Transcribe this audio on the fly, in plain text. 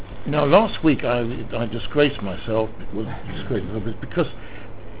Now, last week I disgraced myself. Because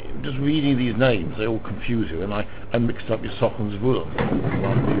just reading these names, they all confuse you, and I mixed up Yisachar and Zvulun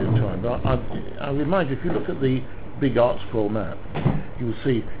one period of time. But I remind you, if you look at the big art scroll map, you will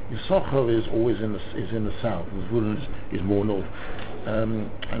see Yisachar is always in the south, and Zvulun is more north. And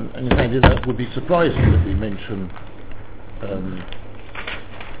in fact, that would be surprising that we mention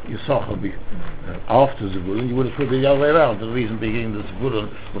Yisachar after Zvulun. You would have put it the other way around. The reason being that Zvulun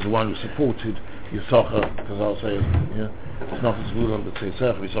was the one who supported Yisachar, because I'll say, it's not Zvulun but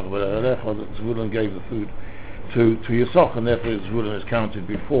Yisachar, that Zvulun gave the food to Yisachar, and therefore Zvulun is counted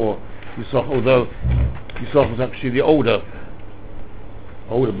before Yisachar, although Yisachar was actually the older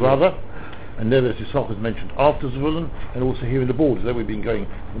brother, and nevertheless Yisachar is mentioned after Zvulun, and also here in the borders. Though we've been going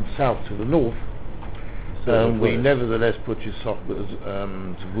from south to the north, we nevertheless put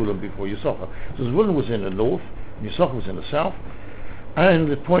Zvulun before Yisachar. So Zvulun was in the north, and Yisachar was in the south,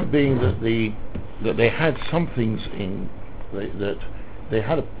 and the point being that they had some things that they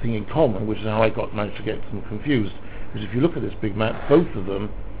had a thing in common, which is how I managed to get them confused. Because if you look at this big map, both of them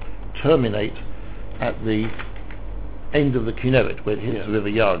terminate at the end of the Kinneret, where it hits the river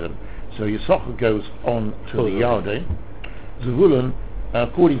Yarden. So Yisachar goes on to the Yarden. Zvulun,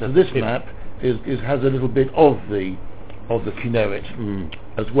 according to this map, has a little bit of the Kinneret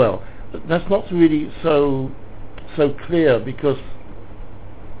as well. But that's not really so clear, because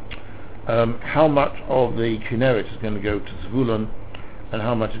how much of the Kinneret is going to go to Zvulun and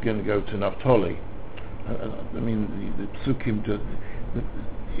how much is going to go to Naphtali. I mean, the psukim.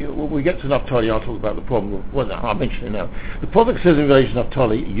 When we get to Naphtali, I'll talk about the problem. Well, I'll mention it now. The posuk says in relation to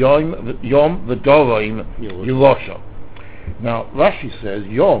Naphtali, Yom v'doraim Yehoshua. Now, Rashi says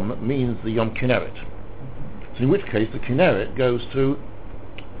Yom means the Yom Kinneret. So in which case the Kinneret goes to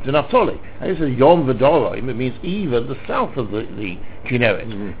Naphtali. And it says Yom v'doraim, it means even the south of the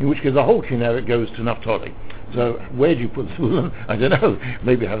Kinneret. In which case the whole Kinneret goes to Naphtali. So where do you put Zvulun? I don't know.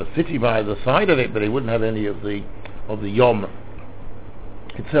 Maybe have a city by the side of it, but they wouldn't have any of the Yom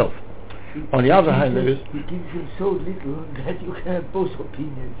itself. On the other hand, there is... He gives him so little that you can have both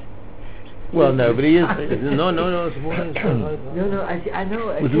opinions. Well, no, but he is... No, I know.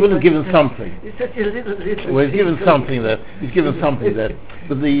 Zvulun given something. It's such a little... Well, he's given something there. He's given something there.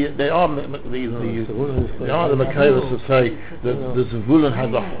 But they are the Makairos who say that the Zvulun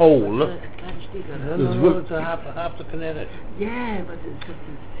has a whole... It's half the Kinneret. Yeah, but it's such a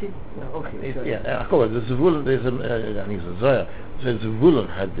simple... Okay. Yeah, of course, the Zvulun, there's a Zohar, says Zvulun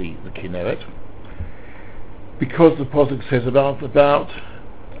had the Kinneret, because the posuk says about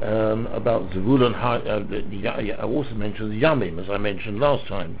Zvulun, I also mentioned the Yamim, as I mentioned last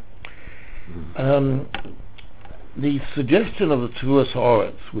time. The suggestion of the Teruas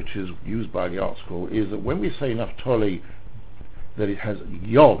Haaretz, which is used by the art school, is that when we say Naphtali, that it has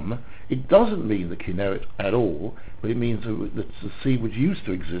Yom, it doesn't mean the Kinneret at all, but it means that the sea which used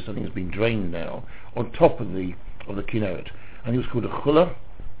to exist, I think has been drained now, on top of the Kinneret. And it was called a Chula.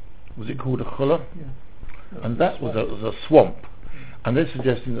 Was it called a Chula? Yeah. And that was a swamp. And they're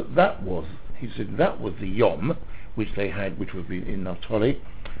suggesting that was the Yom, which they had, which would be in Naphtali,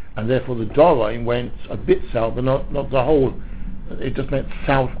 and therefore the Doraim went a bit south, but not the whole. It just meant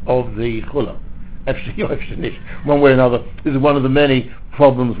south of the Chula. One way or another, this is one of the many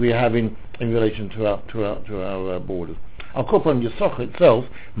problems we have in relation to our borders. Our Korban Yisachar itself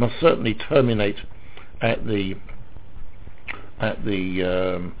must certainly terminate at the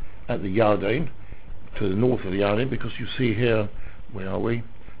Yarden, to the north of the Yarden, because you see here, where are we?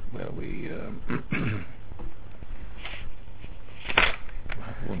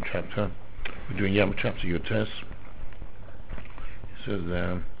 One chapter. We're doing Yom chapter Yotes. It says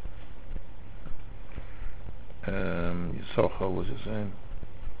there. Yisachar, was it saying?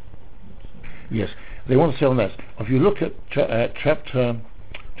 Yes, they want to say on that. If you look at chapter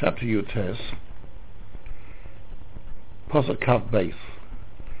Yotes, posuk Kav Beis,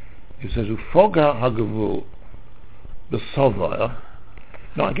 it says Ufoga Hagavul B'Sovaya.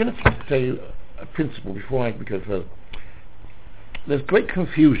 Now I'm going to tell you a principle before I go further. There's great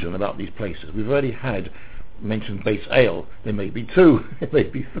confusion about these places. We've already mentioned Beis Ale. There may be two, there may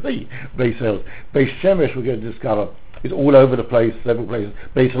be three Beis Ales. Beis Shemesh we're going to discover is all over the place, several places.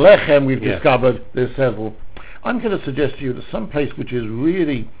 Beis Lechem we've discovered, there's several. I'm going to suggest to you that some place which is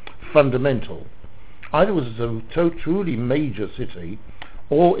really fundamental, either was a truly major city,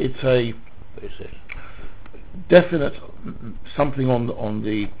 or it's a definite something on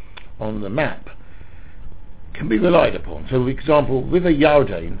the map, can be relied upon. So, for example, with a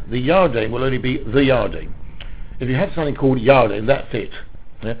Yarden, the Yarden will only be the Yarden. If you have something called Yarden, that's it.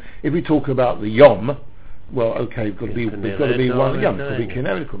 Yeah? If we talk about the Yom, well, okay, it's got to be one. Yeah, it could be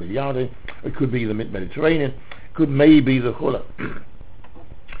Kinneret, it could be the Yarden, it could be the Mediterranean, it could maybe the Chula.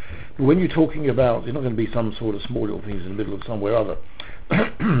 But when you're talking about, you're not going to be some sort of small little things in the middle of somewhere or other.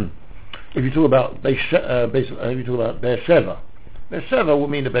 If you talk about Beersheva will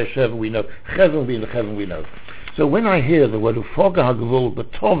mean the Beersheva we know. Chevron will mean the Chevron we know. So when I hear the word Ufoga HaGvul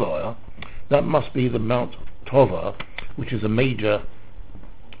B'Tova, that must be the Mount Tova, which is a major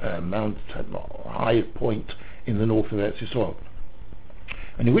highest point in the north of Eretz Yisrael.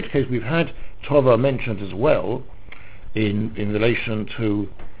 And in which case we've had Tova mentioned as well in relation to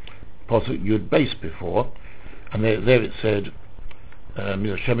posuk Yud Beis before, and there it said in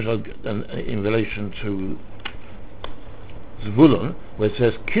relation to Zvulun, where it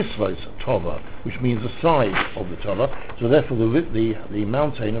says Kisvais Tova, which means the side of the Tova. So therefore the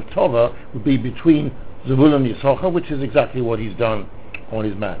mountain of Tova would be between Zvulun and Yisachar, which is exactly what he's done on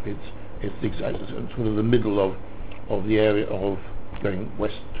his map. It's sort of the middle of the area of going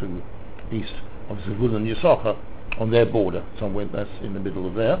west to east of Zvulun and Yisachar on their border, somewhere that's in the middle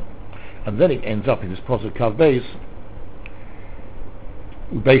of there. And then it ends up in this posuk Kav Beis,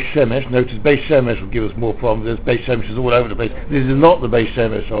 Beis Shemesh. Notice Beis Shemesh will give us more problems. There's Beis Shemesh is all over the place. This is not the Beis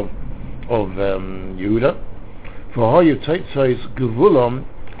Shemesh of Yehuda. For Hayu Teitzois Gevulom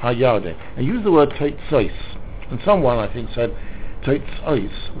Hayade, and use the word Teitzois. And someone I think said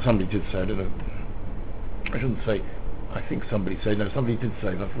Teitzois. Somebody did say. I don't know. I shouldn't say. I think somebody said no. Somebody did say.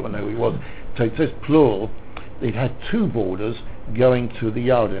 I thought I know who it was. Teitzois plural. They've had two borders going to the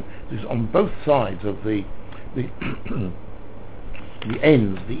Yarden. This is on both sides of the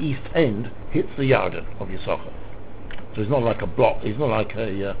ends. The east end hits the Yarden of Yisachar. So it's not like a block. It's not like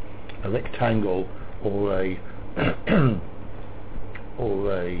a rectangle or a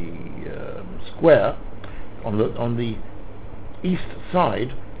square. On the east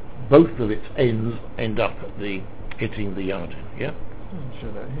side, both of its ends end up hitting the Yarden. Yeah. I'm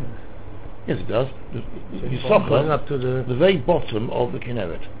sure that here. Yes, it does. Going up to the very bottom of the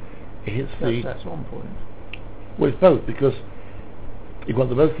Kinneret. It hits that's one point. Well, it's both, because you've got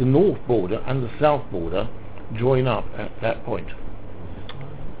both the north border and the south border join up at that point.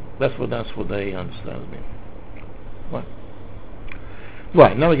 That's what they understand me.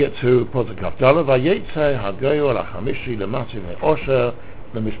 Right. Now we get to posuk Kafdala. Vayetze Hagoyo LaChamishi LeMativ HaOsher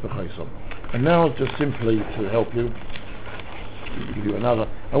LeMishpachaisom. And now, just simply to help you, we'll give you another.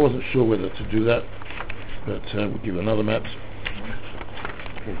 I wasn't sure whether to do that, but we'll give you another map.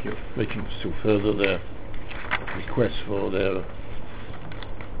 Thank you. Making still further their requests for their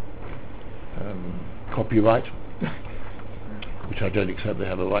copyright, which I don't accept they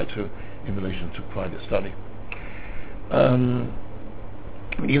have a right to in relation to private study.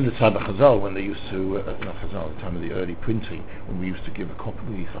 Even the time of Chazal, when they used to, not Chazal, the time of the early printing, when we used to give a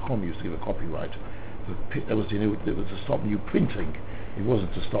copyright, there was to stop new printing. It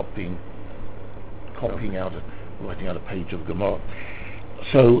wasn't to stop writing out a page of Gemara.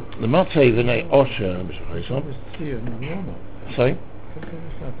 So the Matei V'nei Osher. Sorry.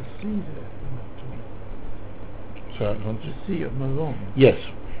 The Sea of Maron. Yes,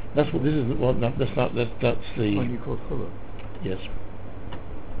 that's what this is. Well, no, that's not. That's the one you call Chula. Yes,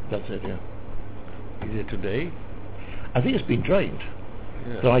 that's it. Yeah. Is it today? I think it's been drained.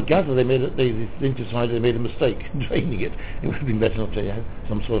 Yeah. So I gather they decided they made a mistake in draining it. It would have been better not to have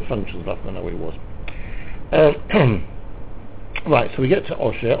some sort of function stuff. I don't know what it was. Right, so we get to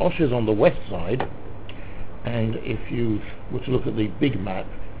Osher. Osher's on the west side, and if you were to look at the big map,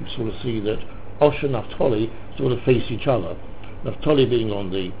 you sort of see that Osher and Naphtali sort of face each other. Naphtali being on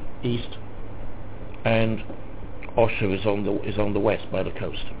the east, and Osher is on the west by the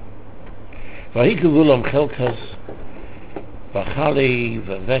coast. V'hikuvulam chelkas v'chali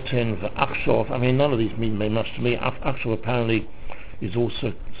v'veten v'achshov. I mean, none of these mean very much to me. Achshov apparently is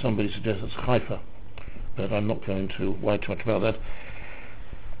also, somebody suggests it's Haifa, but I'm not going to worry too much about that.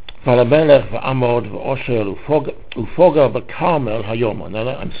 V'alamelech v'amod v'osher ufoga b'karmel hayoma. Now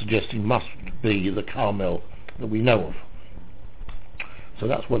that I'm suggesting must be the Carmel that we know of. So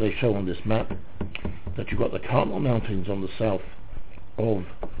that's what they show on this map, that you've got the Carmel Mountains on the south of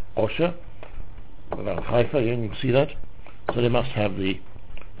Osher, around Haifa, you can see that. So they must have the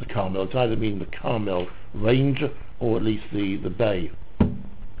Carmel. It's either mean the Carmel range or at least the bay.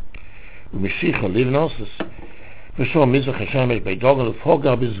 And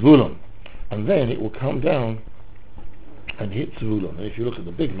then it will come down and hit Zvulun. And if you look at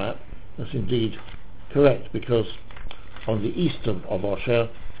the big map, that's indeed correct, because on the east of Osher,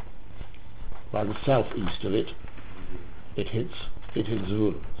 by the southeast of it, it hits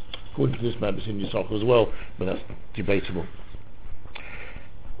Zvulun. According to this map, it's in Yisachar as well, but that's debatable.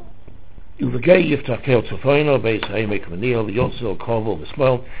 Uvagay Yiftakel Tzofoino, Beis Haimek Manil, Yotzel, Kovel,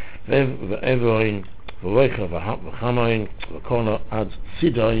 Vesmel, Veveroin, Veroicha, Vahamain, Vakona, Ad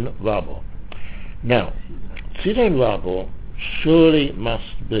Sidon Rabo. Now, Sidon Rabo surely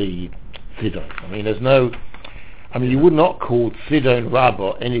must be Sidon. I mean, you would not call Sidon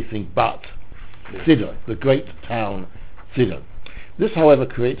Rabo anything but Sidon, the great town Sidon. This, however,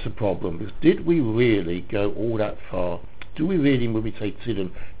 creates a problem, because did we really go all that far? Do we really, when we say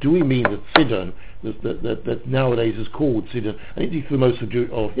Sidon, do we mean that Sidon, that nowadays is called Sidon, and indeed for most of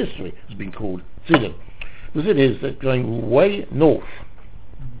history has been called Sidon? Because it is that going way north.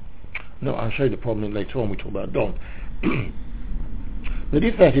 No, I'll show you the problem later on, we talk about Don. But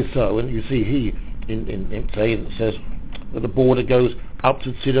if that is so, and you see he in says that the border goes up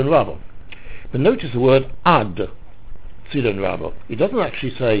to Sidon Rabo. But notice the word Ad Sidon Rabo. It doesn't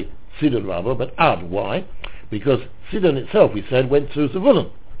actually say Sidon Rabo, but Ad. Why? Because Sidon itself, we said, went through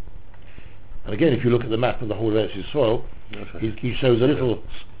Zevulun. And again, if you look at the map of the whole Eretz Yisrael, he shows a little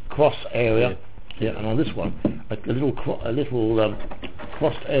cross area here, and on this one, a little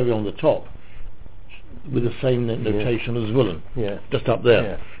crossed area on the top with the same notation as Zevulun, just up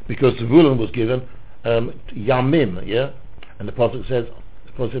there, because Zevulun was given Yamim, and the posuk says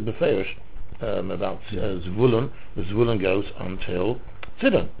Beferish about Zevulun. The Zevulun goes until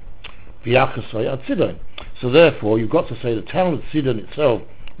Sidon. V'yachasai ad Sidon. So therefore, you've got to say the town of Sidon itself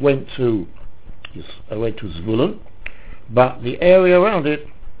went to Zevulun, but the area around it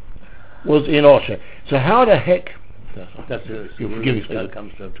was in Osher. So how the heck? That's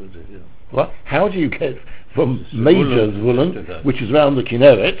comes down to what? How do you get from major Zevulun, which is around the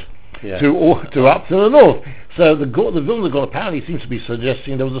Kinneret, to up to the north? So the Vilna God apparently seems to be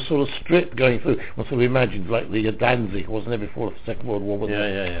suggesting there was a sort of strip going through. One sort of imagines like the Danzig, wasn't there, before the Second World War? Wasn't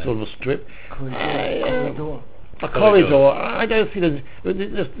there? Sort of a strip. A corridor. I don't see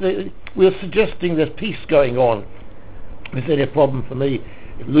we're suggesting there's peace going on. Is there any problem for me?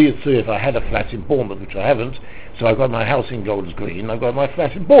 If I had a flat in Bournemouth, which I haven't, so I've got my house in Golders Green, I've got my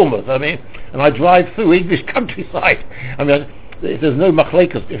flat in Bournemouth, and I drive through English countryside. If there's no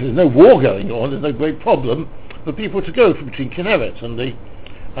machlekas, if there's no war going on, there's no great problem for people to go from between Kinneret and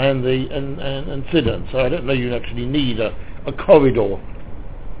Sidon. So I don't know you actually need a corridor.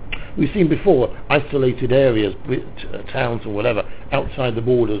 We've seen before isolated areas, towns or whatever, outside the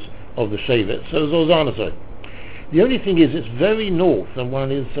borders of the Shevet. So Zozana said. The only thing is, it's very north, and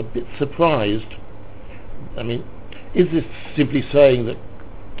one is a bit surprised. Is this simply saying that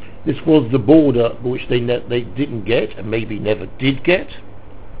this was the border which they didn't get, and maybe never did get?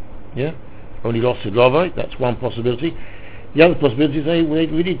 Only lost it Lovite. That's one possibility. The other possibility is they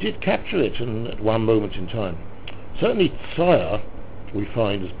really did capture it, and at one moment in time. Certainly, Tyre we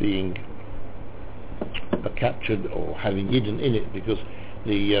find as being captured or having Yidden in it, because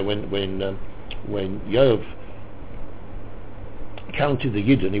when Yov counted the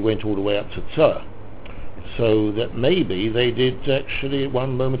Yidden, he went all the way up to Tyre. So that maybe they did actually at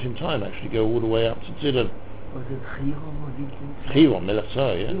one moment in time actually go all the way up to Sidon. Was it Chiron,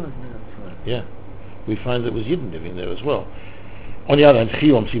 Melatzar, yeah. We find there was Yidden living there as well. On the other hand,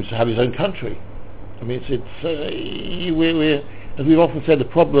 Chiron seems to have his own country. As we've often said, the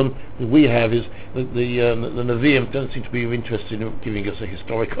problem that we have is that the Nevi'im don't seem to be interested in giving us a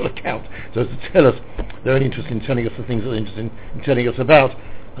historical account. So to tell us, they're only interested in telling us the things that they're interested in telling us about,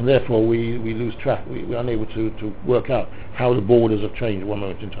 and therefore we lose track. We're unable to work out how the borders have changed at one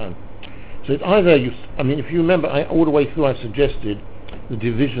moment in time. So it's either if you remember, all the way through I suggested the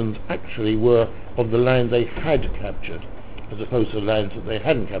divisions actually were of the land they had captured, as opposed to the lands that they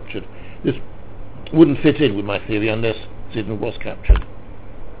hadn't captured. This wouldn't fit in with my theory unless Sidon was captured.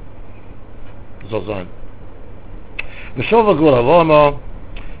 Zozan. V'shova Gulavama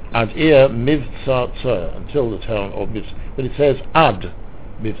ad ir Mivtza Tzor, until the town of Mivtza. But it says ad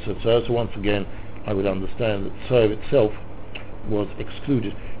Mivtza Tzor, so once again I would understand that Tzor itself was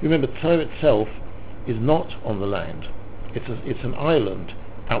excluded. Remember, Tzor itself is not on the land. It's an island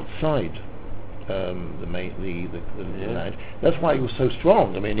outside the land. That's why it was so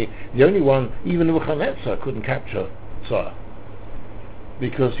strong. The only one, even Nebuchadnezzar couldn't capture Tzor,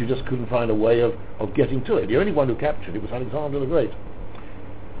 because you just couldn't find a way of getting to it. The only one who captured it was Alexander the Great.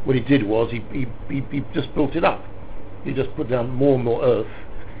 What he did was he just built it up. He just put down more and more earth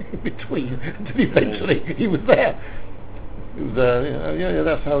in between until eventually he was there.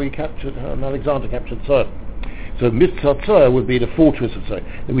 That's how Alexander captured Tzor. So Mitzvah Tzor would be the fortress of Tzor.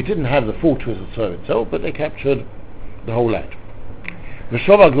 And we didn't have the fortress of Tzor itself, but they captured the whole land.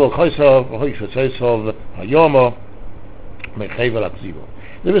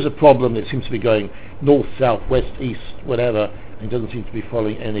 There is a problem that seems to be going north, south, west, east, whatever, and it doesn't seem to be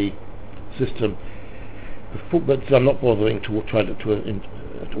following any system. But I'm not bothering to try to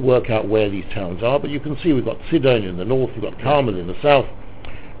work out where these towns are. But you can see we've got Sidon in the north, we've got Carmel in the south,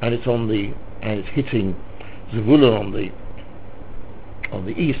 and it's hitting Zevulun on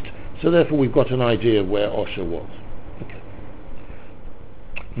the east. So therefore, we've got an idea of where Osher was. Okay.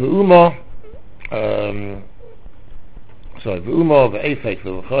 V'uma, v'efek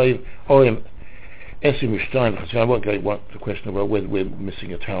v'v'chayiv orim esim v'shtayim. I won't go into the question about whether we're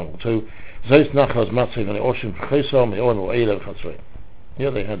missing a town or two. Zos Nachas Matzev and Oshim Chesam Orim or Eilev Chatzrei. Here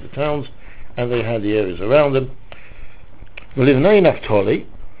they had the towns and they had the areas around them. V'livnei Naphtali.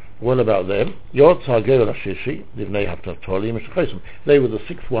 What about them? Yod Tzagel Hashishi Livnei Naphtali Mishchesam. They were the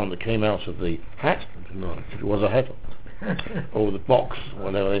sixth one that came out of the hat. If it was a hat, or the box,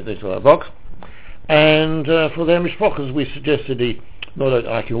 whatever they saw a box. And for their mishpachas, we suggested not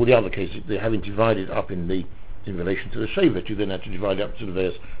like in all the other cases, they having divided up in relation to the shevet, you then had to divide up to the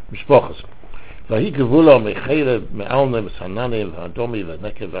various mishpachas. Vahi gevula mechele me'alne me'sananim v'adomi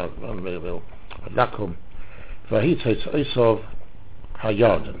v'nekev v'lakum vahi tzeitzov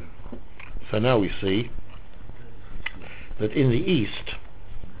hayarden. So now we see that in the east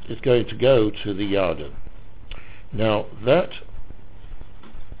it's going to go to the Yarden. Now that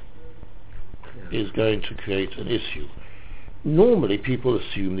is going to create an issue. Normally people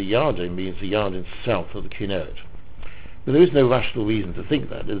assume the Yarden means the Yarden south of the Kinneret. But there is no rational reason to think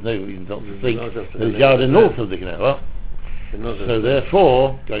that. There's no reason not to think there's Yarden north of the Kinneret. So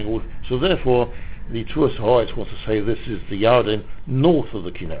therefore, the Tuas Ha'aretz wants to say this is the Yarden north of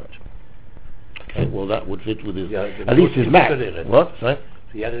the Kinneret. Okay, well that would fit with his, at least his map. What? Sorry?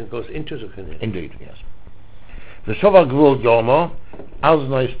 The Yarden goes into the Kinneret. Indeed, yes. The Shova Gvul Yoma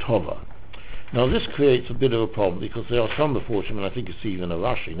Aznais Tova. Now this creates a bit of a problem because there are some Meforshim, and I think it's even a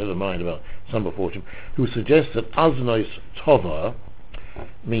Rashi, never mind about some Meforshim, who suggest that Aznais Tova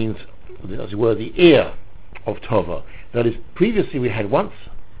means, as it were, the ear of Tova. That is, previously we had once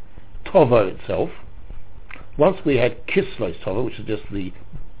Tova itself, once we had Kisleis Tova, which is just the,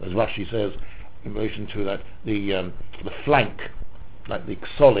 as Rashi says, in relation to that, the flank, like the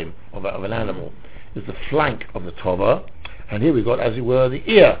xolim of an animal, is the flank of the Tova, and here we've got, as it were, the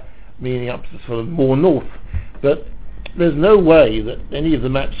ear, meaning up to sort of more north. But there's no way that any of the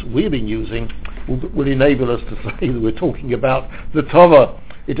maps we've been using will enable us to say that we're talking about the Tova.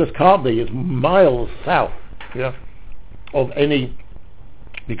 It just can't be. It's miles south, of any,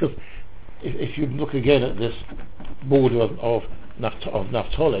 because if you look again at this border of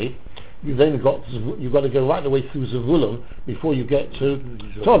Naphtali, you've got to go right the way through Zevulun before you get to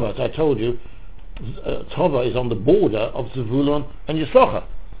Tova. As I told you, Tova is on the border of Zevulun and Yisachar.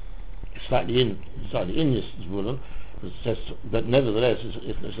 It's slightly in Zevulun, but nevertheless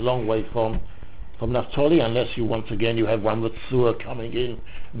it's a long way from Naphtali, unless you once again you have one with Shiur coming in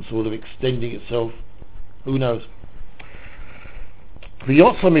and sort of extending itself. Who knows?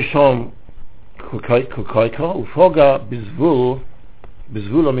 V'yotza misham kukaika ufoga bizvul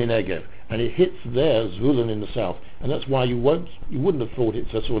minegev, and it hits there Zvulun in the south, and that's why you wouldn't have thought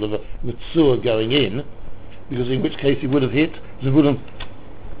it's a sort of a Shiur going in, because in which case it would have hit Zvulun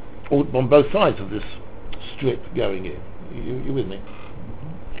on both sides of this strip going in. You with me?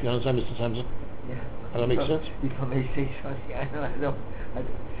 You understand, Mr. Sampson? Yeah. Does that make sense? If I may say something, I know.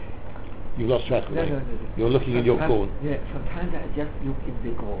 You've lost track of No. You're looking in your phone. Yeah, sometimes I just look in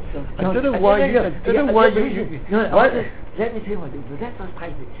the goal. I don't know why you... Let me tell you what, that was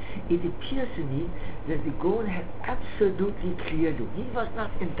private. It appears to me that the goal had absolutely clear look. He was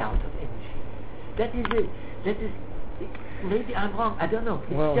not in doubt of anything. That is maybe I'm wrong, I don't know.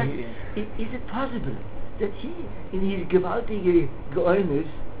 Well, is it possible that he, in his gewaltige Geäumes,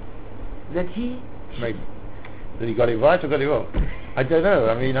 that he... Maybe. That he got it right or got it wrong? I don't know.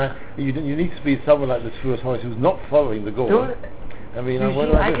 I mean, you need to be someone like the Tuas Ha'aretz who's not following the goal. I mean,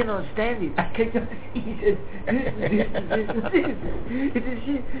 I cannot stand it. I cannot see it.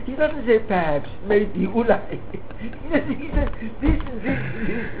 This. He doesn't say perhaps, maybe, ulai. He says this and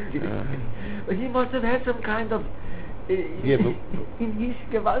this. But he must have had some kind of... but in his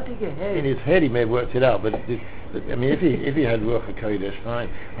gewaltige head. In his head he may have worked it out, but I mean, if he had Ruach HaKodesh, fine.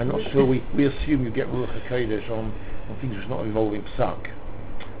 I'm not sure we assume you get Ruach HaKodesh on things which are not involving psak.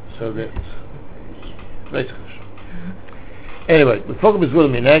 So that's anyway, the Pogam is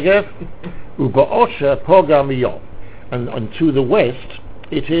Zvulun Minegev, Uba Pogam Miyom, and to the west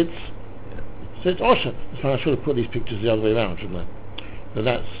it hits. So it's Osher. So I should have put these pictures the other way around, shouldn't I? But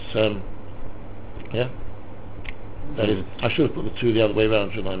that's that is, I should have put the two the other way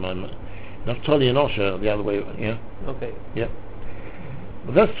around, shouldn't I? Naphtali and Osher the other way, Okay. Yeah.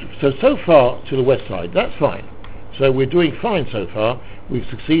 But that's so far to the west side. That's fine. So we're doing fine so far. We've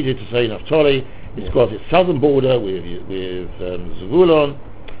succeeded to say Naphtali. It's got its southern border with Zevulun,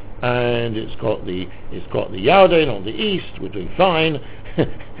 and it's got the Yarden on the east. We're doing fine.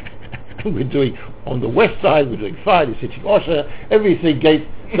 We're doing on the west side. We're doing fine. It's hitting Osher. Everything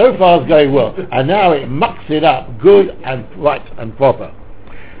so far is going well, and now it mucks it up good and right and proper.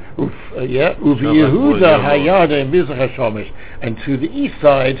 Yehuda Hayarden Mizrach Hashomesh, and to the east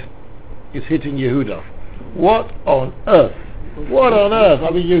side is hitting Yehuda. What on earth? What on earth? I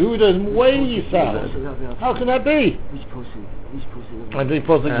mean, Yehuda is way south. How can that be? Which posuk? I'm doing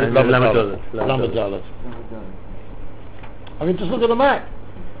posuk with Lamed. I mean, just look at the map.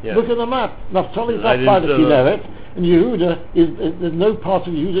 Yeah. Look at the map. Naphtali is up by the Kinneret, and Yehuda there's no part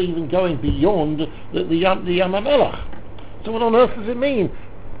of Yehuda even going beyond the Yam HaMelech. So what on earth does it mean?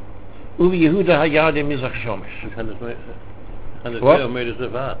 Uvi Yehuda Hayadim Mizrach Shomesh. 100 kilometers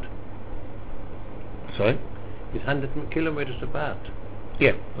apart. Sorry? It's 100 kilometers apart.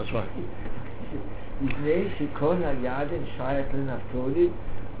 Yeah, that's right. לפני שכל היעדים שייך לנפתולי,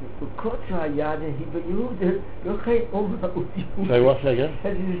 וקוצר היעדים היא ביהודה, לכן אומה וביהודה. Say what, say again?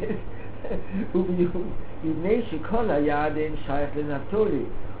 לפני שכל היעדים שייך לנפתולי,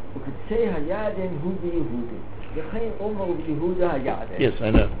 וקצה היעדים הוא ביהודה. לכן אומה וביהודה היעדים. Yes,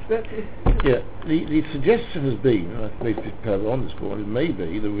 I know. Yeah, the suggestion has been, I may be further on this point, it may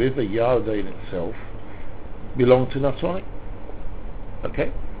be the river Yarden itself belonged to Naphtali.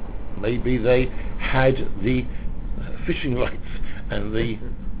 Okay? Maybe they had the fishing rights and the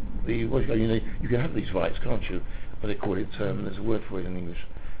you can have these rights, can't you? What they call it, there's a word for it in English,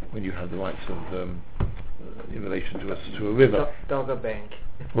 when you have the rights of in relation to a river. Dogger bank.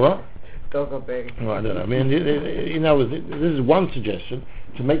 What? Dogger bank. Well, I don't know. I mean, this is one suggestion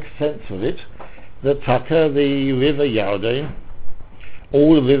to make sense of it, that Tucker, the river Yarden,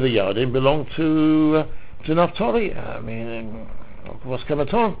 all the river Yarden belonged to Naphtali. I mean, what's coming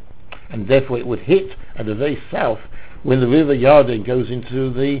on? And therefore it would hit at the very south when the river Yarden goes into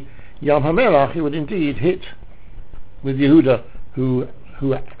the Yam HaMelech. It would indeed hit with Yehuda, who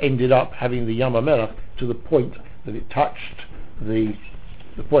ended up having the Yam HaMelech to the point that it touched the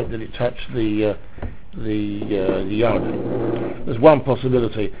Yarden. There's one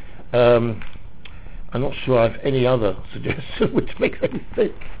possibility. I'm not sure I have any other suggestion which makes any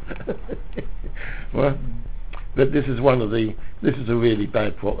sense. Well, but this is a really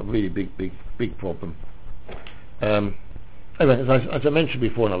bad problem, really big problem. Anyway, as I mentioned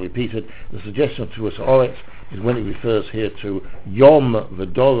before, and I'll repeat it, the suggestion to us Oretz is when it refers here to Yom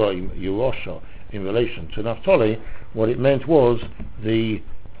V'Dora Yehoshua in relation to Naphtali, what it meant was the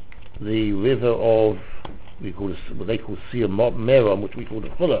river of what they call Shiur Merom, which we call the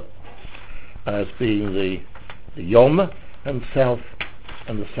Chula, as being the Yom and the south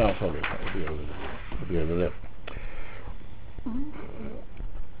of it. That will be over there.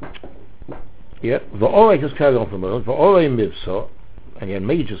 Yeah, the Orek has carried on for a moment. The Orei Mivsa, again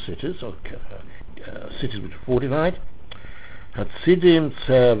major cities, or cities which are fortified. Hatzidim,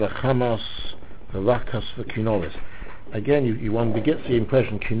 Tzer, V'Chamas, V'Rakas, V'Kinoris. Again, one gets the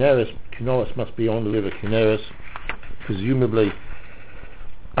impression Kinoris must be on the river Kinoris, presumably,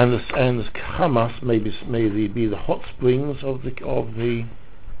 and the Chamas may be the hot springs of the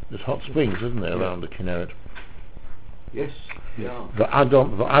there's hot springs, isn't there, around the Kinneret? Yes. Yeah. The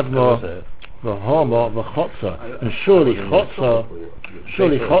Admor, the Hama, the Chotzer, and surely Chotzer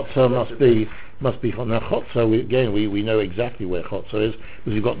must be from now. Chotzer, we know exactly where Chotzer is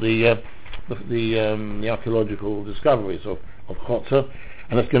because you've got the archaeological discoveries of Chotzer,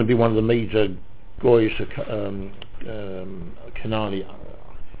 and that's going to be one of the major Goyish Canaanite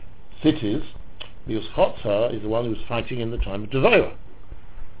cities, because Chotzer is the one who was fighting in the time of Devorah.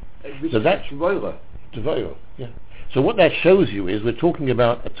 So that's Devorah, yeah. So what that shows you is we're talking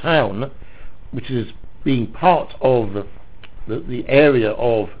about a town which is being part of the area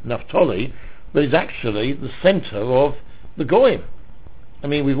of Naphtali, but is actually the center of the Goyim. I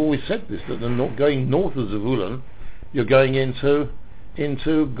mean, we've always said this, that going north of Zevulun, you're going into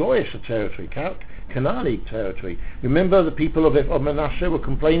Goyish territory, Canaanite territory. Remember, the people of Manasseh were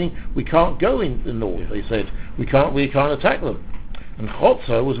complaining, we can't go in the north. They said we can't attack them. And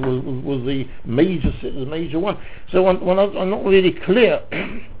Chotzer was the major one. So I'm not really clear.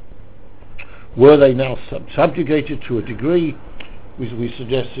 Were they now subjugated to a degree? We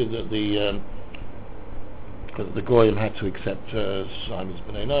suggested that the Goyim had to accept Simon's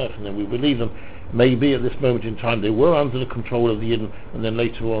B'nai Nach, and then we would leave them. Maybe at this moment in time they were under the control of the Yidden, and then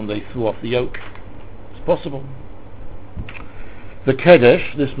later on they threw off the yoke. It's possible. The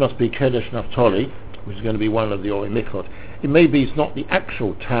Kedesh, this must be Kedesh Naphtali, which is going to be one of the Orei Mikot. It may be it's not the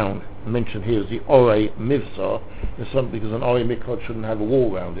actual town mentioned here is the Ore Mivsar. There's something because an Ore Mikot shouldn't have a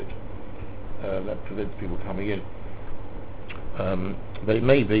wall around it. That prevents people coming in. But it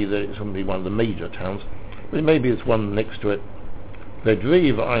may be that it's going to be one of the major towns. But it may be it's one next to it.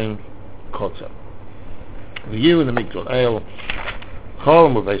 Vedri v'ayin kotza. The Yew and the Migdal El.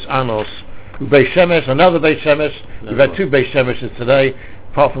 Chol u'beis Anos. U'beis Shemesh. Another Beis Shemesh. We've had two Beis Shemeshes today,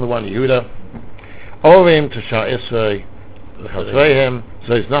 apart from the one in Yehuda. Orim Tasha Esrei. L'chatzveihem.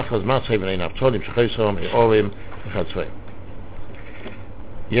 So it's Nach as Matzei v'nei Naftolim Shechosom. Orim L'chatzveihem.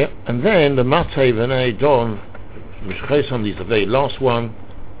 Yeah, and then the Matzei v'nei Don. Shechosom. These are the very last one.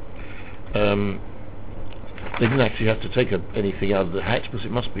 They didn't actually have to take anything out of the hat, because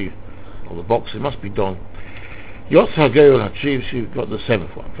it must be, or the box, it must be done. Yotz HaGeol HaChiv, she got the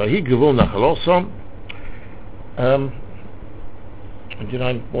seventh one. Vahi Gevul Nachalosom. And did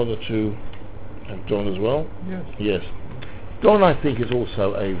I bother to have Don as well? Yes. Don, I think, is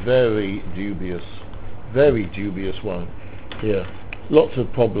also a very dubious one here. Lots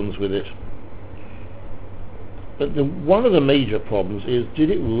of problems with it. But one of the major problems is, did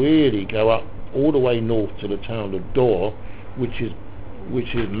it really go up all the way north to the town of Dor, which is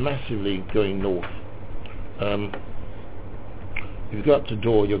massively going north? If you go up to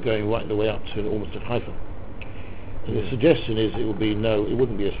Dor, you're going right the way up to almost to Haifa. And the suggestion is it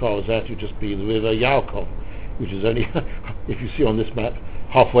wouldn't be as far as that. It would just be the river Yalkov, which is only, if you see on this map,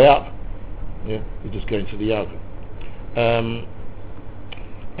 halfway up. Yeah, you're just going to the Yalkov.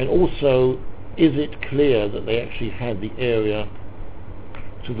 And also, is it clear that they actually had the area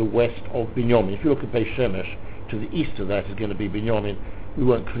to the west of Binyamin? If you look at Beis Shemesh, to the east of that is going to be Binyamin. We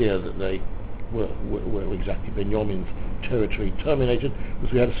weren't clear that they were exactly Binyamin's territory terminated,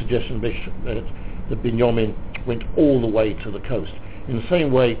 because we had a suggestion that Binyamin went all the way to the coast. In the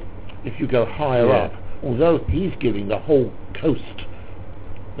same way, if you go higher up, although he's giving the whole coast,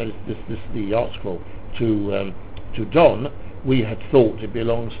 that is the art scroll, to Don, we had thought it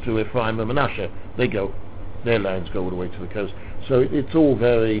belongs to Ephraim and Manasseh. Their lands go all the way to the coast. So it's all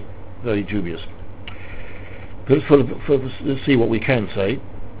very, very dubious. But let's see what we can say.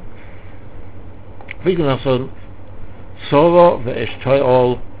 Sora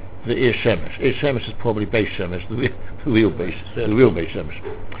ve'eshtoyol ve'ir shemesh. Ir shemesh is probably Beis Shemesh, the real Beis Shemesh.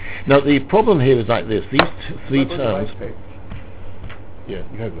 Now the problem here is like this: these three towns. Yeah,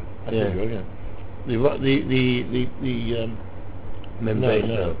 you have it. I think you have, yeah.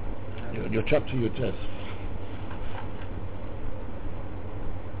 No. Your chapter, your test.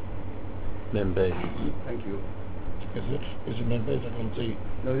 Membez. Thank you. Is it Membez? I can't see.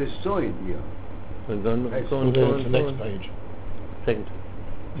 No, there's soil here. Go on, the next page. Second.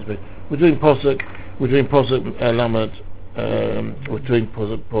 We're doing posuk. We're doing posuk lamed. We're doing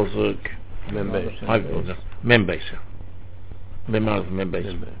posuk Membez. Membez.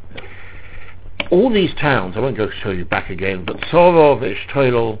 All these towns, I won't go show you back again, but Sorov,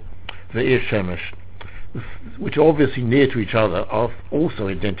 Eshtoil, Ve'ir Shemesh, which are obviously near to each other, are also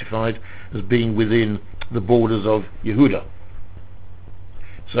identified as being within the borders of Yehuda.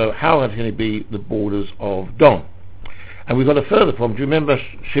 So how are going to be the borders of Don? And we've got a further problem. Do you remember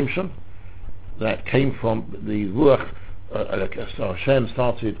Shimshon? That came from the Ruach. Hashem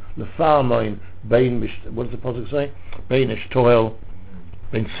started Lefarmoin Bein. What does the posuk say? Bein Eshtoil,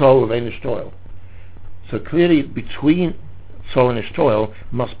 Bein Sol, Bein Eshtoil. So clearly, between Sol and Eshtoil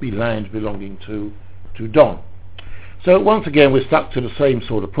must be land belonging to Don. So once again, we're stuck to the same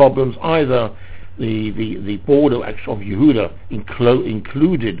sort of problems. Either the border of Yehuda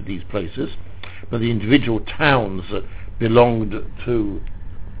included these places, but the individual towns belonged to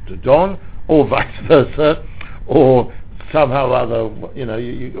Don, or vice versa, or somehow or other,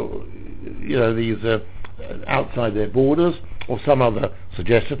 these outside their borders, or some other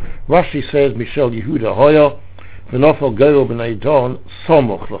suggestion. Rashi says, Mishel Yehuda Hoya, V'nofel Goyel B'nei Don,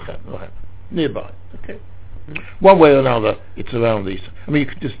 Somoch Lochem, nearby. Okay. One way or another, it's around these. I mean,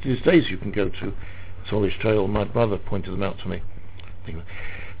 these days you can go to Solish Trail. My brother pointed them out to me.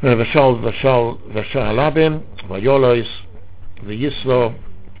 V'shal Labim, V'yolois, V'yislo,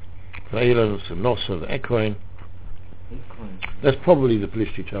 V'elon, V'nosa, V'ekroin. That's probably the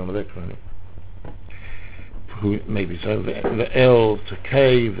Plishti town of Ekron. Who maybe so. V'el,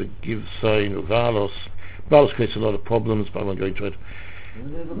 Tekei, V'givsain, V'valos. Valos creates a lot of problems, but I won't go into it.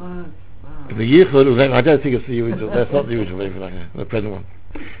 The Yichud, I don't think it's the original. That's not the original, the present one.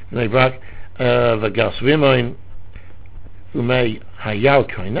 The Gas Rimoin, Umei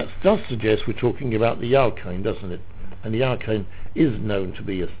Hayalkain. That does suggest we're talking about the Yalkain, doesn't it? And the Yalkain is known to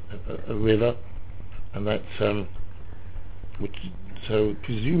be a river, and that's so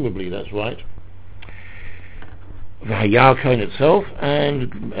presumably that's right. V'hayarkain itself,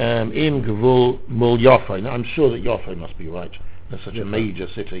 and Im Gavul Mul Yafai. Now I'm sure that Yafai must be right. That's such a major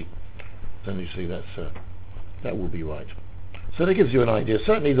city. Then you see that will be right. So that gives you an idea.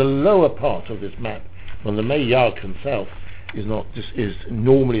 Certainly the lower part of this map, from the Mei Yarkan south, is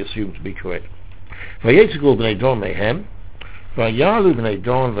normally assumed to be correct. Vayetzigu b'nei Don mehem, vayalu b'nei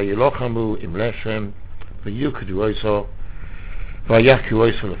Don, vayilochamu im leshem, vayukedu oiso, vayaku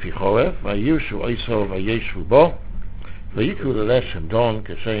oiso lefi chorev, vayushu oiso vayeshu bo, vayiku leshem Don,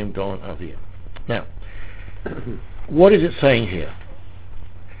 kashem Don aviyah. Now, what is it saying here?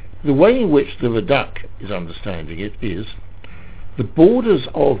 The way in which the Radak is understanding it is the borders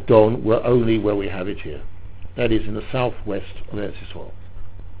of Don were only where we have it here, that is in the southwest of Eretz Yisrael.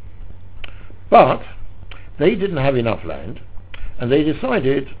 But they didn't have enough land, and they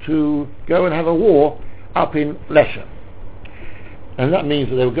decided to go and have a war up in Leshem. And that means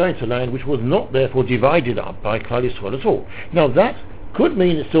that they were going to land which was not therefore divided up by Klal Yisrael at all. Now that could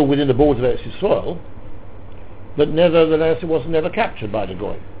mean it's still within the borders of Eretz Yisrael, but nevertheless it was never captured by the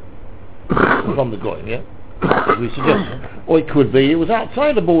Goyim. From the Goyim, yeah? As we suggested. Or it could be it was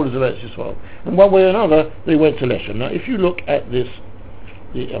outside the borders of Eretz Yisrael, and one way or another they went to Leshem. Now if you look at this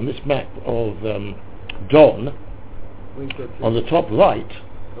on this map of Don, on the top right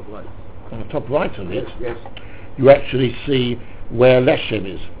of it, yes. you actually see where Leshem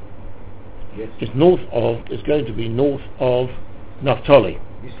is. Yes. It's going to be north of Naphtali.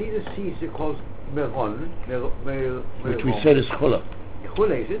 You see the seas are called Meron, which we said is Chula.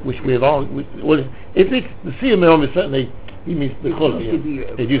 Chula, is it? Which we have all, if it's the Sea of Meron, is certainly, he means the Chula, yeah.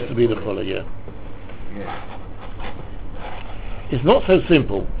 It used to be the Chula, yeah. Yeah. It's not so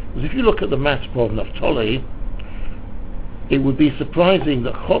simple, because if you look at the map of Naphtali, it would be surprising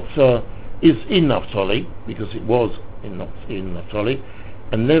that Chotza is in Naphtali, because it was in Naphtali,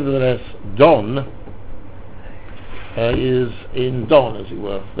 and nevertheless Don is in Don, as it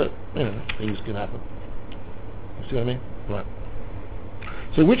were. But, things can happen. You see what I mean? Right.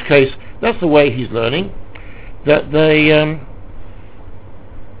 So in which case, that's the way he's learning, that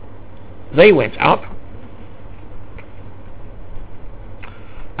they went up,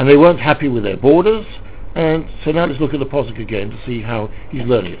 and they weren't happy with their borders, and so now let's look at the posuk again to see how he's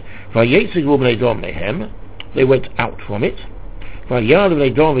learning it. Vayetzigu b'nei Don mehem, they went out from it. Vayalu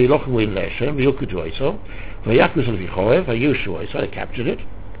b'nei Don v'yilochamu im leshem v'yukedu oiso, vayaku lefi chorev vayushu oiso, they captured it,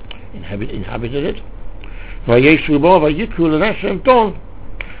 inhabited it. Vayeshu bo vayiku leshem Don,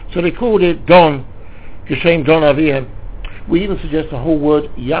 so they called it Don, Geshem Don Avihem. We even suggest the whole word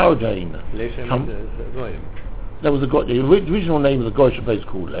Yardain. That was the original name of the Goyish place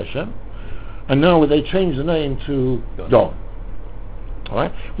called Leshem, and now they changed the name to Don. All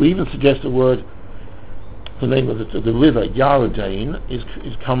right. We even suggest the name of the river Yardain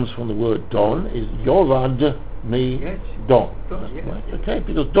comes from the word Don, is Yorad mi Don. Right. Okay,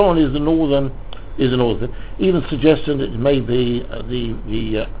 because Don is the northern. Even suggesting that it may be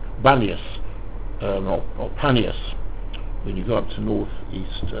the Banias or Panias. When you go up to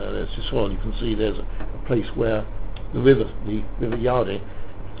northeast Yisrael, you can see there's a place where the river Yarde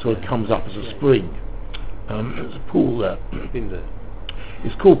sort of comes up as a spring. There's a pool there.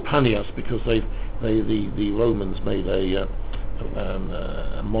 It's called Panias because the Romans made a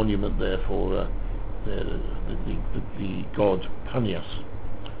monument there for the god Panias.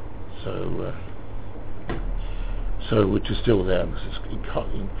 So which is still there because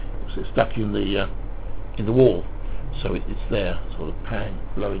it's stuck in the wall. So it's there, sort of Pan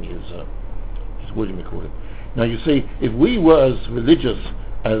blowing his what do we call it? Now you see, if we were as religious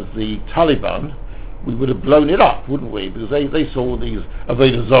as the Taliban, we would have blown it up, wouldn't we? Because they saw these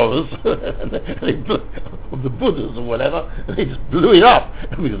Avodah Zorahs, of the Buddhas or whatever, and they just blew it up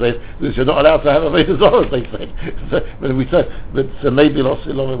because you're not allowed to have Avodah Zorahs, they said. But we said, so maybe when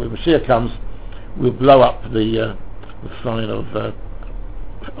Mashiach comes, we'll blow up the sign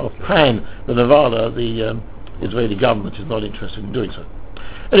of Pan, the Nevada, the Israeli government is not interested in doing so.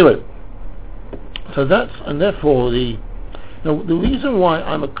 Anyway, so that's, and therefore the reason why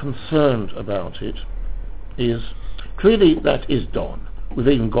I'm concerned about it is clearly that is Don. We've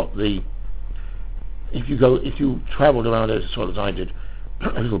even got if you travelled around as well as I did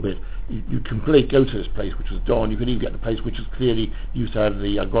a little bit, you can go to this place which was Don. You can even get the place which is clearly used to have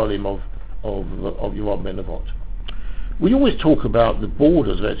the Agolim of Yerob ben Nevat. We always talk about the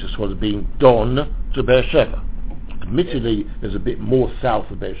borders of Eretz Yisrael as being Don to Beersheba. Admittedly, there's a bit more south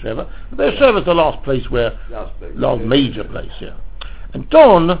of Beersheba. Beersheba is the last major place, yeah. And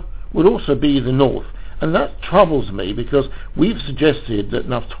Don would also be the north. And that troubles me because we've suggested that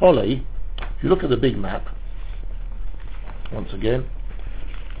Naphtali, if you look at the big map, once again,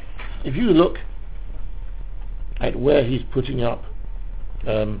 if you look at where he's putting up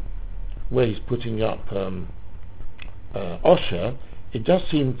Osher, it does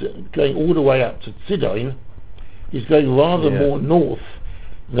seem going all the way up to Sidon. He's going rather more north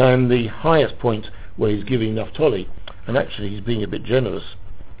than the highest point where he's giving Naphtali, and actually he's being a bit generous,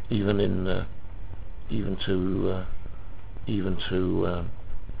 even to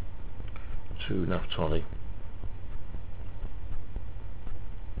Naphtali.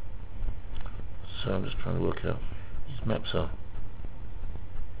 So I'm just trying to work out. These maps are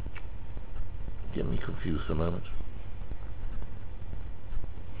getting me confused for a moment.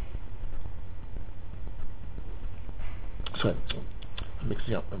 So I'm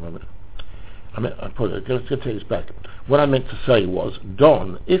mixing up a moment. I apologize. Let's take this back. What I meant to say was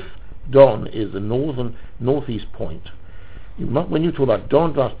Don. If Don is the northeast point, when you talk about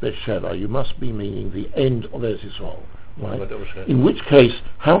Don Vas Beersheba, you must be meaning the end of Eretz Yisrael, right? In which case,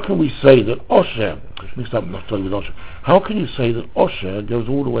 how can we say that Osher, mixed up Naphtali with Osher, how can you say that Osher goes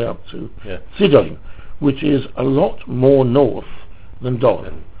all the way up to Sidon, which is a lot more north than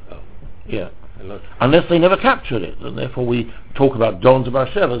Don? Unless they never captured it, and therefore we talk about Don's and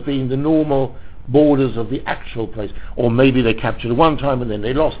Beersheba as being the normal borders of the actual place, or maybe they captured it one time and then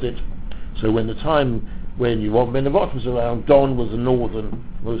they lost it. So when the Roth was around, Don was the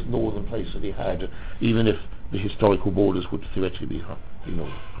most northern place that he had, even if the historical borders would theoretically be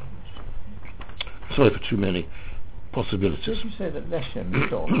north. Sorry for too many possibilities. Did you say that Leshem is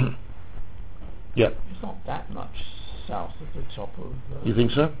Don? Yeah. It's not that much south of the top of... you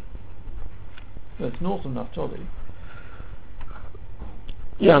think so? No, it's north of Naphtali.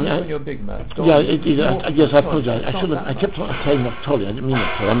 Yeah, when you're a big man. Yes, I apologize. I kept on saying Naphtali. I didn't mean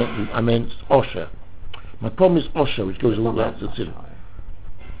Naphtali. I meant Osher. My problem is Osher, which goes all the way up to the city.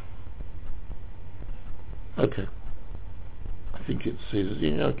 Okay. I think it's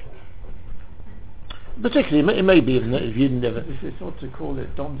okay. Particularly, it may be if you never... It's ought to call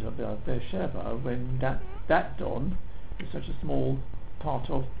it Don Beersheba when that Don is such a small part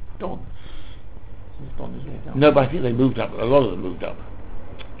of Don. Since Don is all down. No, but I think they moved up. A lot of them moved up.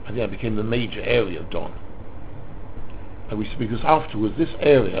 I think that became the major area of Don. Because afterwards, this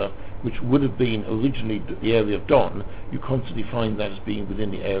area, which would have been originally the area of Don, you constantly find that as being within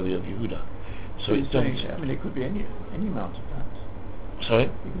the area of Yehuda. So it doesn't... it could be any amount of that. Sorry?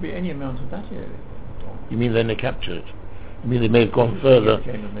 It could be any amount of that area. You mean then they captured it? You mean they may have gone further? It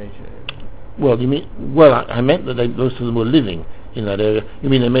became a major area. Well, you mean... Well, I meant that most of them were living in that area. You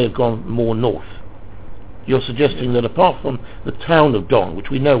mean they may have gone more north? You're suggesting that apart from the town of Don,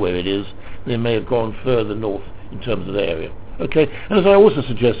 which we know where it is, they may have gone further north in terms of the area. Okay? And as I also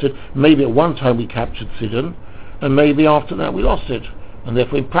suggested, maybe at one time we captured Sidon, and maybe after that we lost it. And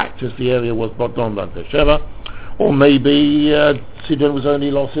therefore in practice the area was Don Bad Beersheba, or maybe Sidon was only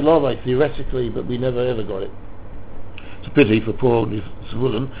lost Ilove, theoretically, but we never ever got it. It's a pity for poor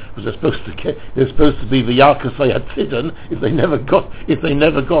Zvulun, because they're supposed to be the Yarkasei at Sidon if they never got it.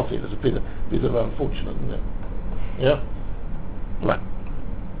 It's a bit of unfortunate, isn't it? Yeah? Right.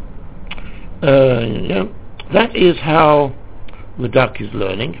 That is how the duck is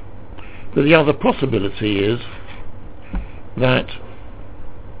learning. But the other possibility is that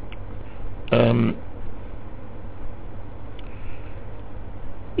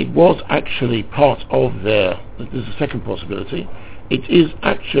it was actually part of their... There's a second possibility. It is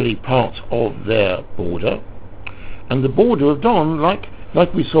actually part of their border. And the border of Don, like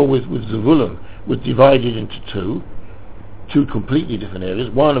we saw with Zevulun, was divided into two completely different areas,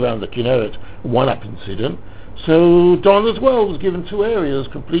 one around the Kinneret, one up in Sidon. So Don as well was given two areas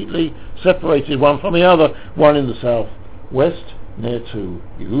completely separated, one from the other, one in the southwest, near to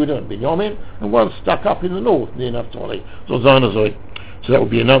Yehuda and Binyamin, and one stuck up in the north, near Naphtali. So that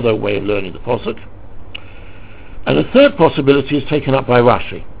would be another way of learning the posuk. And the third possibility is taken up by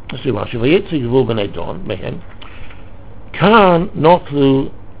Rashi. Let's see Rashi. Vayetzi Yevul b'nei Don, mehen, kan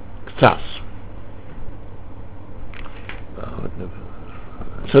notlu ktas.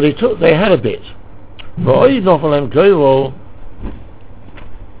 So they had a bit. V'oid nofelem goyro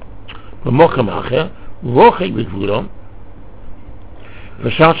b'mokam acher, rochek b'gvulom,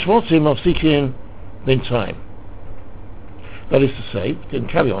 v'shat shvotzim mafsikin b'intayim. That is to say, can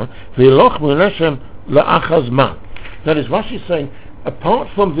carry on. That is, Rashi is saying, apart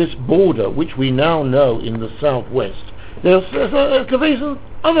from this border, which we now know in the southwest, there's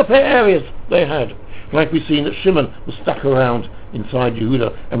other areas they had. Like we've seen that Shimon was stuck around inside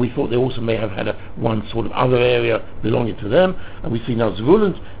Yehuda, and we thought they also may have had one sort of other area belonging to them. And we see now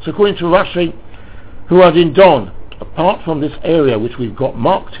Zvulun. So according to Rashi, who are in Don, apart from this area which we've got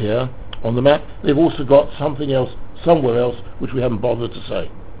marked here on the map, they've also got something else somewhere else which we haven't bothered to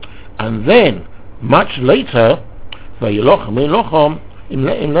say. And then much later Vayilochem Vayilochem Im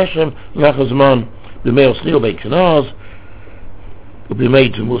Leshem Lachazman B'Meir Snil Beikanaz B'Mei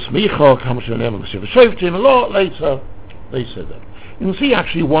Tumus Micha Kam Shenem V'Sefer Shoftim. A lot later they said that. You can see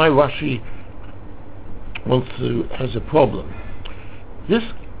actually why Rashi has a problem. This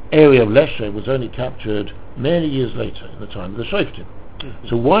area of Leshem was only captured many years later, in the time of the Shoftim.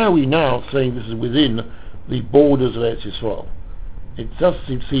 So why are we now saying this is within the borders of Eretz Yisrael? It does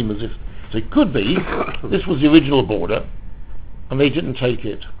seem as if, so it could be, this was the original border, and they didn't take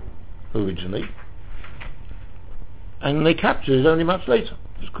it originally, and they captured it only much later.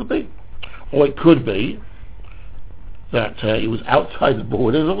 This could be. Or it could be that it was outside the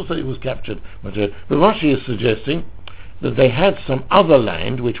borders, also it was captured much later. But Rashi is suggesting that they had some other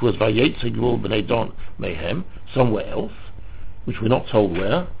land, which was Vayetze Gvul B'nai Don Mehem, somewhere else, which we're not told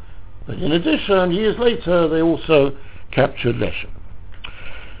where, but in addition, years later, they also captured Leshem.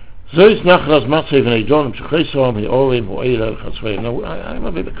 Now, I'm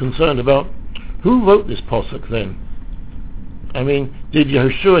a bit concerned about who wrote this posuk then. I mean, did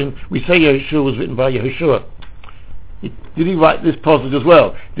Yehoshua, we say Yehoshua was written by Yehoshua, did he write this posuk as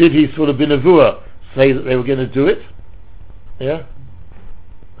well? Did he sort of Binavua say that they were going to do it? Yeah?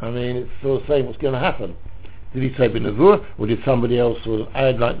 I mean, it's sort of saying what's going to happen. Did he say Binavua, or did somebody else sort of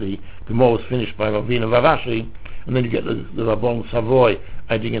add, like the Gemara was finished by Ravina Ravashi, and then you get the Rabbon Savoy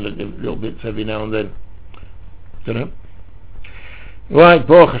adding in little bits every now and then. Don't know. Right,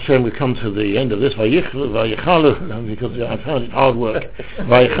 Baruch Hashem, we come to the end of this. Vayichalu, because I found it hard work.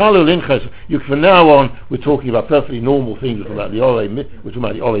 Vayichalu linchos. From now on, we're talking about perfectly normal things. We're talking about the Orei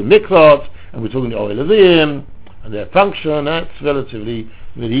Miklat, and we're talking the Orei Leviim, and their function. That's relatively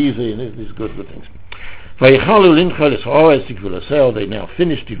very easy, and these are good things. Vayichalu linchos Orei Sikvul. They now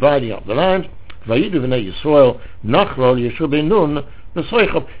finished dividing up the land. Vayidu v'nei Yisrael Nach Yehoshua ben Nun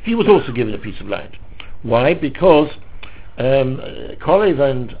b'soichov. He was also given a piece of land. Why? Because Kolev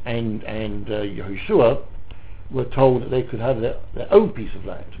and Yehoshua were told that they could have their own piece of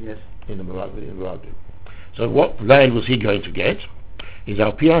land. Yes. In the Meraglim. So what land was he going to get? Is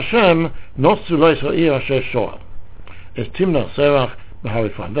Al Pi Hashem Nosu Lois Ha'ir Asher Shoah as Timnah Serach B'Har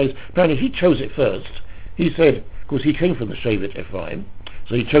Ephraim. Apparently he chose it first. He said, because he came from the Shevet Ephraim,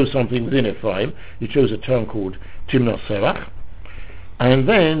 so he chose something within Ephraim. He chose a town called Timnah Serach, and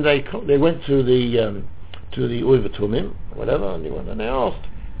then they went to the Uva Tumim, whatever, and they asked,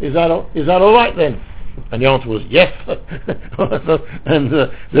 is that all right then? And the answer was yes. And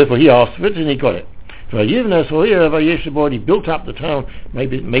therefore he asked for it and he got it. So he built up the town.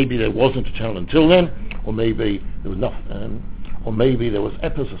 Maybe there wasn't a town until then, or maybe there was nothing, or maybe there was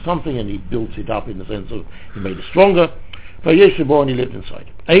epis or something, and he built it up in the sense of he made it stronger. And he lived inside.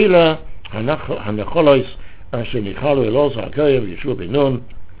 Eila hanacholos asher nichalu eloz ha'akoyev Yehoshua ben Nun.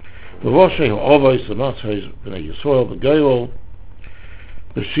 V'roshei ha'avos v'matzos b'nei Yisrael v'goyol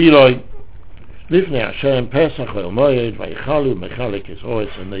v'shiloi livnei Hashem Pesach v'Omoyed v'yichalu mechalek Yisrael,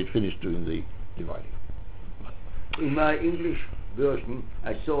 and they finished doing the dividing. In my English version,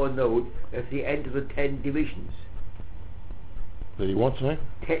 I saw a note at the end of the 10 divisions. Did he want to know?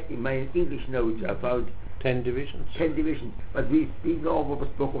 In my English notes, I found 10 divisions. 10 divisions, but we over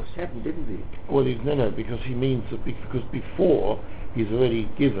spoke of 7, didn't we? Well, no, because he means that because before he's already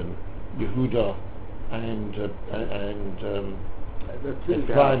given Yehuda and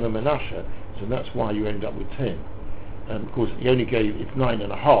Ephraim and Manasseh, so that's why you end up with 10. And of course, he only gave it's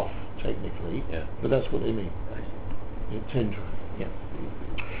 9.5 technically, yeah. But that's what they mean. 10. Yeah.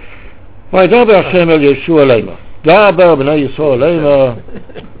 Vaydaber Hashem el Yehoshua leima. Daber b'nei Yisrael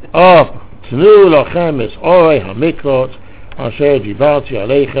leima. Tnu lachem es orei hamikrot asher divarti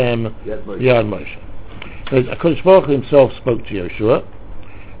aleichem yad Moshe. HaKadosh Baruch Hu himself spoke to Yehoshua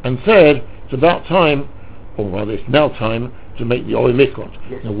and said it's about time, or rather it's now time, to make the Orei Mikot.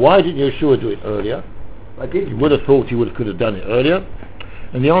 Yes. Now why didn't Yehoshua do it earlier? You would have thought he could have done it earlier,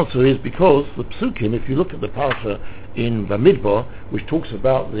 and the answer is because the Psukim, if you look at the parasha in Bamidbar, which talks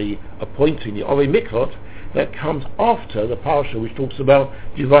about the appointing the Orei Mikot, that comes after the parasha which talks about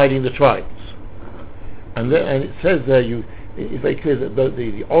dividing the tribes, and it says there it's very clear that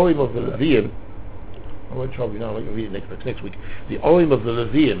the Orim of the Leviim, I won't trouble you now, I'll read it next week. The Orim of the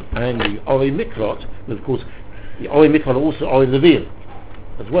Leviim and the Orei Mikot, but of course the Orei Mikot are also Orei Leviim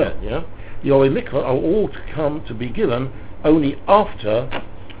as well, yeah? The Orei Mikot are all to come to be given only after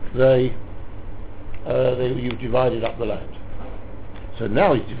you've divided up the land. So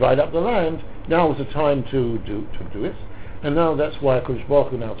now he's divided up the land, now is the time to do it, and now that's why HaKadosh Baruch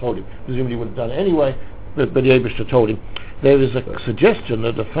Hu now told him. Presumably he would have done it anyway, but the Eibishter told him. There is a suggestion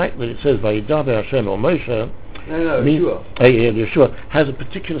that the fact that it says Vayidaber Hashem or Moshe means Yehoshua has a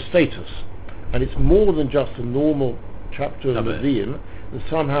particular status, and it's more than just a normal chapter of the din, that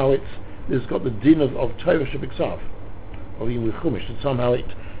somehow it's got the din of Torah Shebiksav, or even with Chumash, and somehow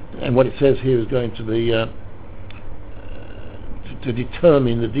and what it says here is going to be to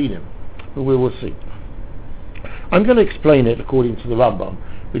determine the dinim, but we will see. I'm going to explain it according to the Rambam,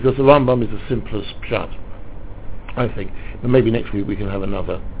 because the Rambam is the simplest pshat, I think. But maybe next week we can have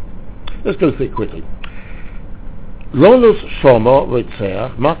another. Let's go through it quickly. Lonus Shomo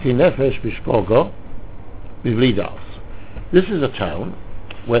Ritzeach Maki Nefesh Bishpogo Bivlidas. This is a town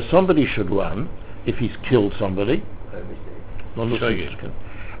where somebody should run if he's killed somebody.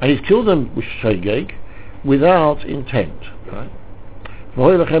 And he's killed them with shogeg without intent. Right?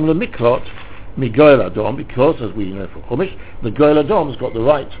 Because, as we know from Chumash, the Goel Adom has got the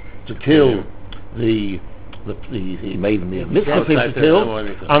right to kill he may even be a mitzvah thing to kill,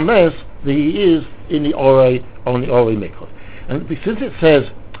 unless he is in the Orei, on the Orei Mikot. And since it says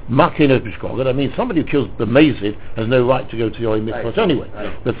Makin Bishkoga, that means somebody who kills the Mazid has no right to go to the Orei Mikot anyway.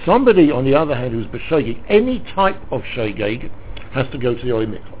 But somebody, on the other hand, who's B'shogeg, any type of shogeg has to go to the Orei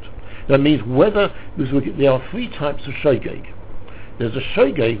Mikot. That means there are three types of shogeg. There's a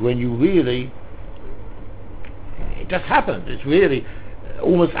shogeg when you really, it just happened. It's really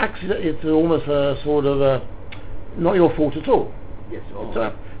almost accident. It's almost a sort of not your fault at all. Yes.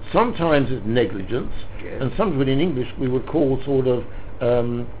 Sometimes it's negligence, and sometimes in English we would call sort of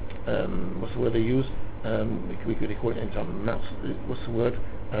what's the word they use? We could call it what's the word?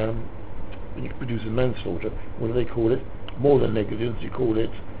 When you produce a manslaughter, what do they call it? More than negligence, you call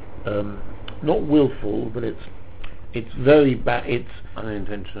it not willful, but it's very bad. It's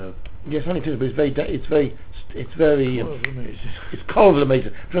unintentional. Yes, unintentional, but it's very it's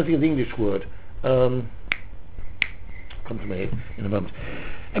correlated. I'm trying to think of the English word. Come to me in a moment.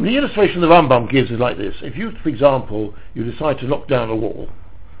 And the illustration the Rambam gives is like this: if you, for example, you decide to knock down a wall,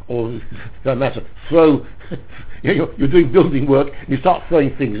 or it doesn't matter, throw, you're doing building work, and you start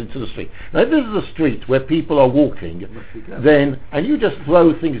throwing things into the street. Now, if this is a street where people are walking, and you just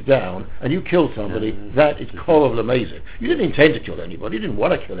throw things down and you kill somebody, that is horrible, amazing. You didn't intend to kill anybody, you didn't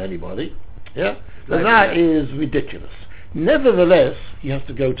want to kill anybody, yeah? But that is ridiculous. Nevertheless, he has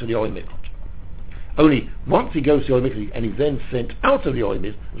to go to the Orei Mikot. Only once he goes to the Orei Mikot and he's then sent out of the Orei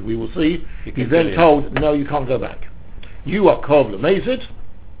Mikot, as we will see, he's then told, no, you can't go back. You are horrible, amazing.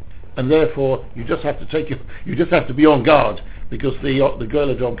 And therefore, you just have to be on guard, because the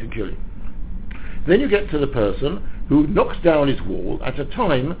Goel Adom can kill you. Then you get to the person who knocks down his wall at a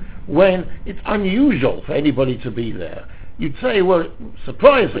time when it's unusual for anybody to be there. You'd say, well,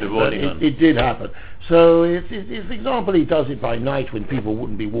 surprising, but it did happen. So it's example, he does it by night when people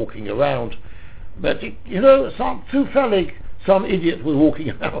wouldn't be walking around. But some idiot was walking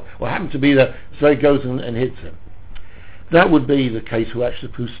around or happened to be there, so he goes and hits him. That would be the case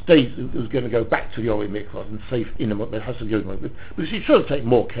who's going to go back to the Orei Mikot and safe in him, that has to go, because he should take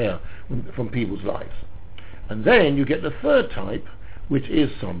more care from people's lives. And then you get the third type, which is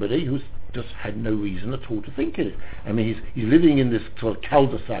somebody who's just had no reason at all to think it. I mean, he's living in this sort of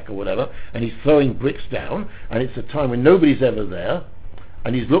cul-de-sac or whatever, and he's throwing bricks down, and it's a time when nobody's ever there,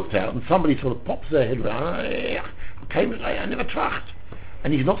 and he's looked out, and somebody sort of pops their head around, I never tracht.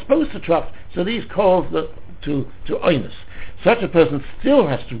 And he's not supposed to tracht, so these calls to Einus. Such a person still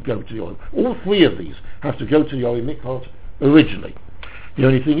has to go to the Orei. All three of these have to go to the Orei Mikot originally. The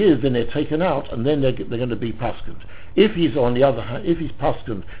only thing is, then they're taken out, and then they're going to be paskund. If he's on the other hand, if he's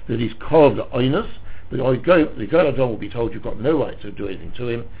paskund that he's called Einus, the Goel Adom will be told you've got no right to do anything to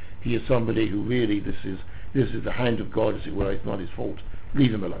him. He is somebody who really, this is the hand of God, as it were. It's not his fault.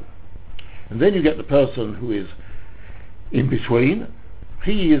 Leave him alone. And then you get the person who is in between.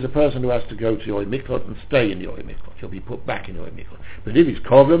 He is a person who has to go to the Orei Mikot and stay in the Orei Mikot. He'll be put back in the Orei Mikot. But if he's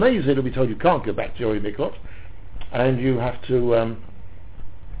Kovla Mezid, he'll be told you can't go back to the Orei Mikot, and you have to, and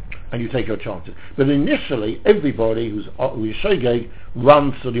you take your chances. But initially, everybody who is Shogeg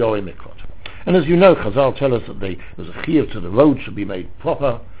runs to the Orei Mikot. And as you know, Chazal tell us that there's a chiyuv to the road should be made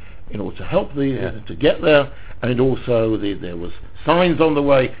proper in order to help to get there, and also there was signs on the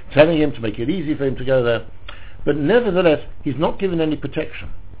way telling him to make it easy for him to go there. But nevertheless, he's not given any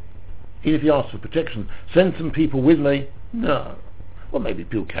protection. Even if he asks for protection, send some people with me. No. Well, maybe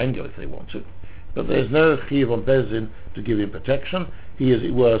people can go if they want to. But there's no chiyuv on Bezdin to give him protection. He, as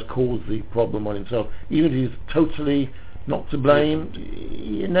it were, has caused the problem on himself. Even if he's totally not to blame,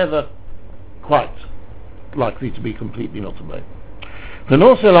 you're never quite likely to be completely not to blame.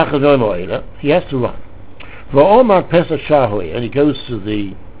 He has to run. And he goes to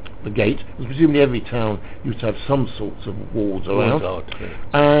the gate, because presumably every town used to have some sorts of walls around,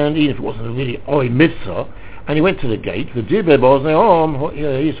 and even if it wasn't a really Orei mitzvah, and he went to the gate. The Dibebos,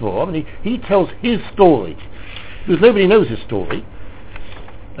 and he tells his story. Because nobody knows his story,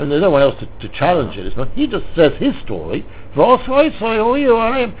 and there's no one else to challenge it. He just says his story, and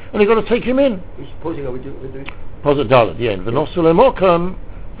they've got to take him in. Posuk Dalet, yeah.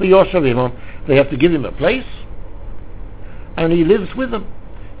 They have to give him a place, and he lives with them.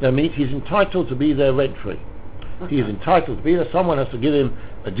 That means he's entitled to be there rent-free. He is entitled to be there. Someone has to give him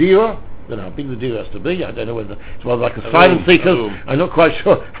a dira. I don't know how big the dira has to be. I don't know whether it's rather like asylum seekers. I'm not quite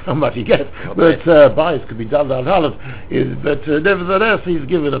sure how much he gets. But buyers could be done down Holland. But nevertheless, he's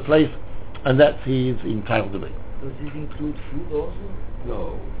given a place, and that's he's entitled to be. Does this include food also?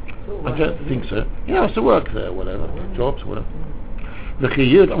 No. So I don't think so. He has to work there, whatever, jobs, whatever. The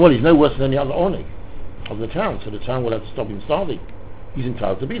Shiur, well, he's no worse than any other oni of the town, so the town will have to stop him starving. He's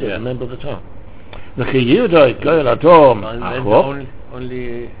entitled to be there, a member of the town. The Shiur, Goel Adom,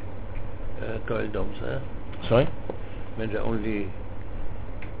 only Goel Doms, sorry? When they're only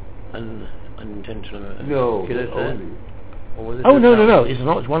unintentional killers, no. It's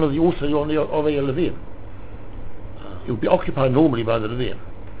not. It's one of the also on the Levium. It will be occupied normally by the Levium,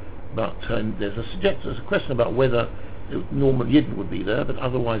 but there's a question about whether normal Yidden would be there, but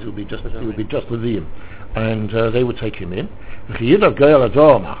otherwise it would be just Levium, and they would take him in. If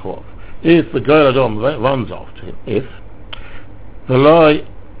the Goel Adom runs after him, if the lie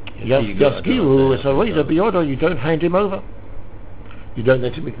Yaskiru is a reader beyond, you don't hand him over. You don't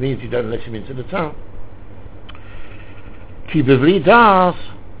let him. It means you don't let him into the town. He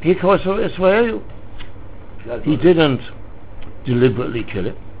didn't deliberately kill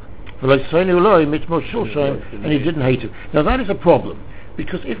him. And he didn't hate him. Now that is a problem,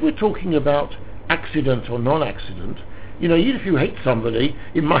 because if we're talking about accident or non-accident, even if you hate somebody,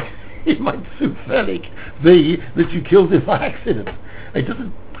 it might sympathetic be that you killed him by accident. It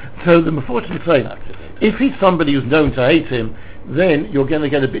doesn't. So the Meforshim say, if he's somebody who's known to hate him, then you're going to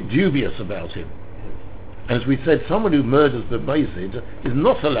get a bit dubious about him. As we said, someone who murders the Mazid is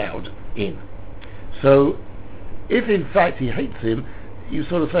not allowed in. So, if in fact he hates him, you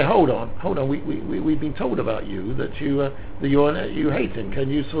sort of say, hold on, we've been told about you that you hate him.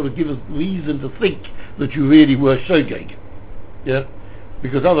 Can you sort of give us reason to think that you really were shogeg? Yeah?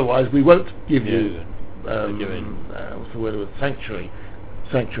 Because otherwise we won't give you what's the word of it?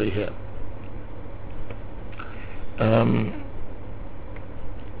 Sanctuary here.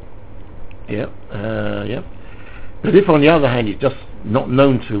 But if on the other hand he's just not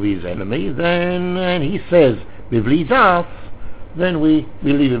known to his enemy, then he says Bivli Das, then we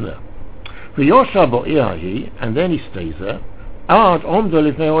leave him there. And then he stays there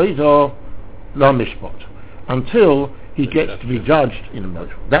until he gets to be judged in a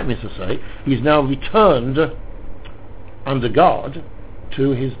motion. That means to say he's now returned under guard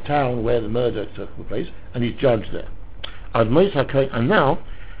to his town where the murder took place, and he's judged there. And now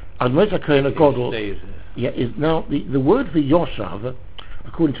Admos HaKohen Agadol is now the word for Yoshav,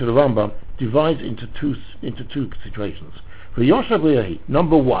 according to the Rambam, divides into two situations. For Yoshav,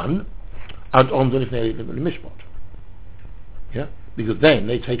 number one, Ad Omdon Mishpat. Yeah, because then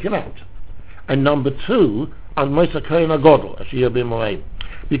they take him out. And number two, Admos HaKohen Agadol, Shiur b'Moed.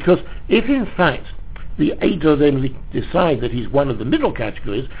 Because if in fact the Eido then decide that he's one of the middle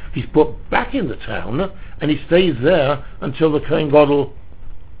categories, he's put back in the town and he stays there until the Kohen Gadol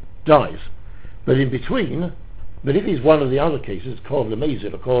dies. But in between, if he's one of the other cases, Korov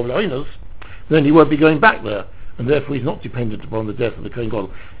Lemezid or Korov Le'onos, then he won't be going back there, and therefore he's not dependent upon the death of the Kohen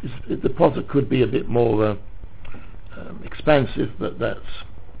Gadol. The posuk could be a bit more expansive, but that's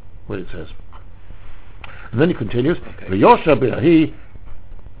what it says. And then he continues, V'yosha b'yahi,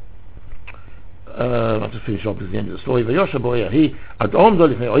 I'll just finish off at the end of the story. V'yosha b'yahi, ad omdo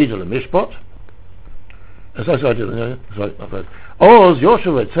lifnei oida l'mishpat, as I said, Oz Yosha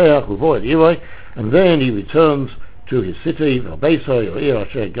v'tzeach uvo el Iroi, and then he returns to his city, V'beisoi or Ir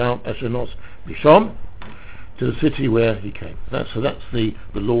Asher Gam Asher Nos Bishom, to the city where he came. So that's the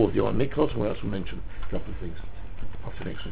law of the Yom Mikvos. What else we mentioned? A couple of things. After next week.